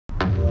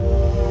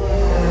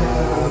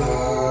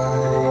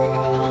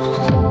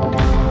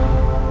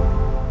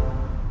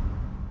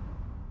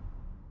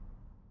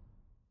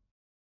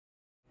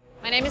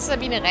is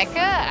Sabine Recke.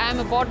 I'm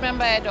a board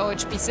member at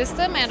OHB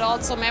System and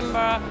also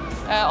member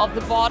of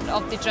the board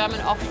of the German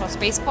Offshore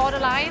Spaceport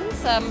Alliance.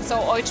 So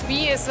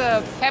OHB is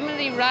a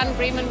family-run,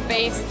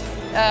 Bremen-based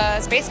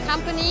space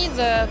company,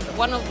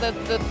 one of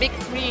the big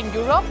three in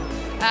Europe.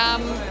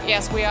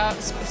 Yes, we are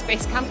a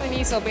space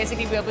company, so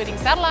basically we are building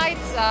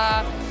satellites.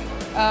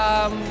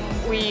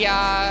 We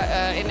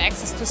are in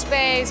access to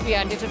space, we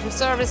are in digital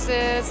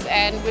services,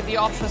 and with the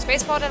Offshore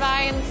Spaceport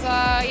Alliance,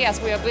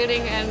 yes, we are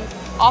building an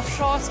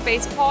offshore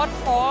spaceport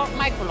for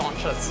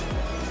micro-launchers.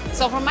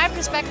 So from my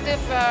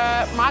perspective,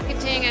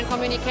 marketing and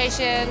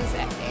communications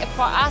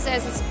for us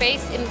as a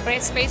space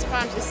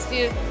branch is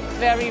still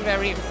very,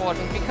 very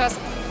important, because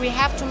we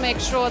have to make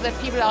sure that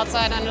people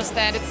outside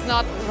understand it's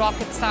not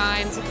rocket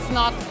science, it's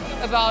not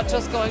about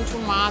just going to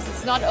Mars,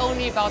 it's not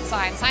only about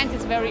science. Science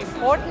is very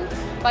important,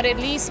 but at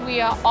least we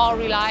are all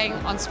relying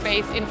on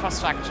space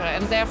infrastructure,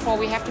 and therefore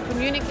we have to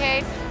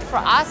communicate. For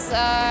us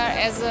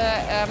as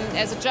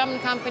a German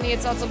company,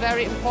 it's also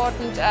very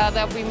important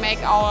that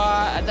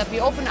we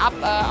open up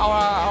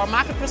our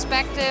market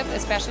perspective,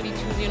 especially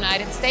to the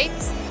United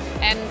States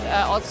and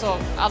also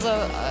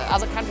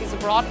other countries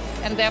abroad.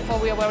 And therefore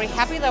we are very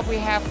happy that we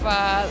have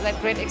that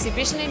great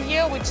exhibition in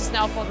here, which is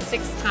now for the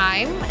 6th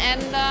time,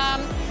 and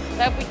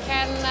that we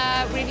can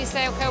really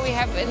say, okay, we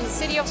have in the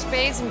city of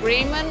space in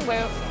Bremen,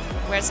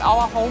 where's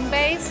our home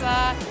base,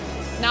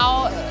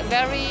 now a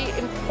very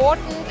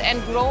important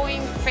and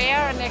growing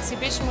fair and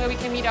exhibition where we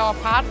can meet our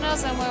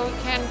partners and where we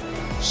can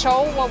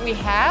show what we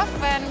have,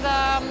 and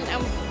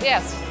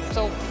yes,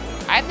 so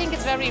I think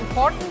it's very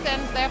important,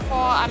 and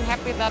therefore I'm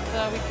happy that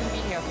we can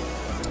be here.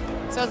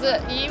 So the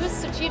EU's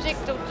strategic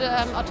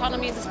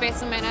autonomy in the space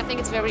domain, I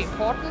think it's very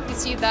important. We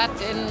see that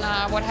in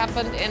what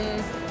happened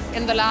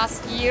in the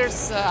last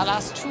years,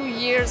 last 2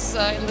 years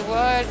in the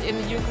world,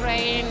 in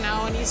Ukraine,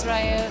 now in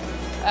Israel.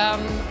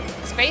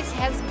 Space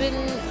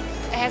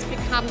has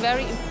become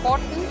very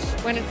important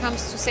when it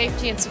comes to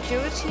safety and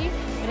security.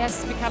 It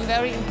has become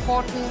very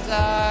important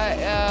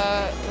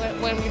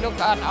when we look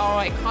at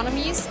our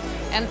economies,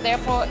 and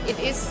therefore it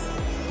is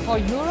for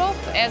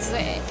Europe as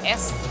a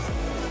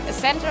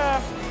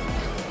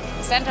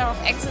center of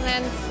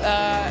excellence,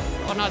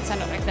 or not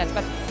center of excellence,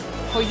 but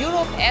for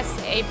Europe as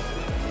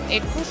a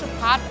crucial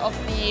part of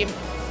the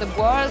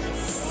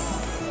world's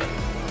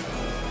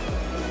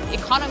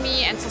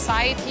economy and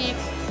society.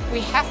 We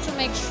have to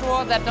make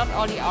sure that not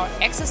only our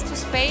access to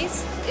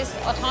space is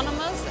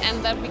autonomous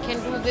and that we can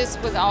do this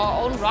with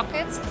our own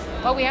rockets,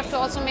 but we have to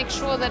also make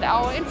sure that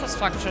our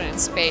infrastructure in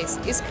space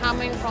is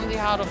coming from the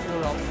heart of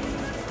Europe.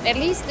 At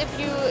least if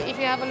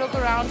you have a look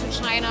around to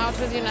China,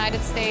 to the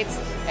United States,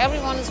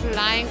 everyone is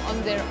relying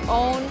on their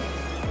own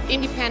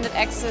independent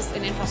access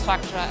in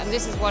infrastructure, and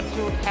this is what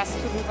Europe has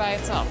to do by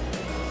itself.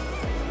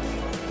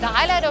 The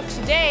highlight of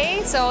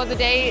today, so the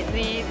day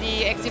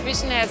the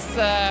exhibition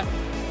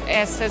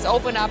has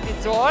opened up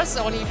its doors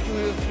only a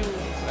few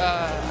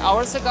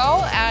hours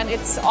ago, and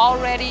it's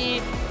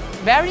already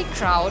very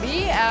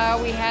crowdy.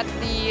 We had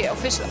the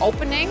official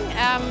opening,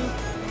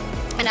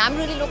 and I'm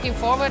really looking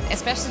forward,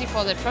 especially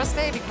for the first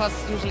day, because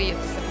usually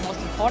it's the most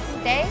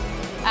important day.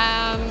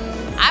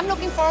 I'm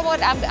looking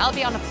forward. I'll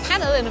be on a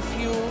panel in a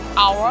few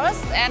hours,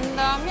 and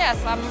yes,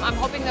 I'm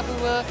hoping that we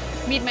will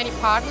meet many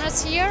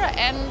partners here,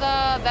 and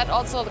that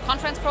also the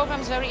conference program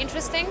is very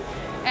interesting.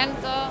 And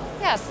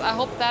yes, I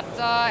hope that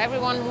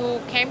everyone who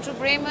came to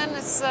Bremen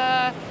is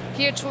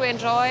here to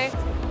enjoy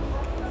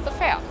the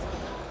fair.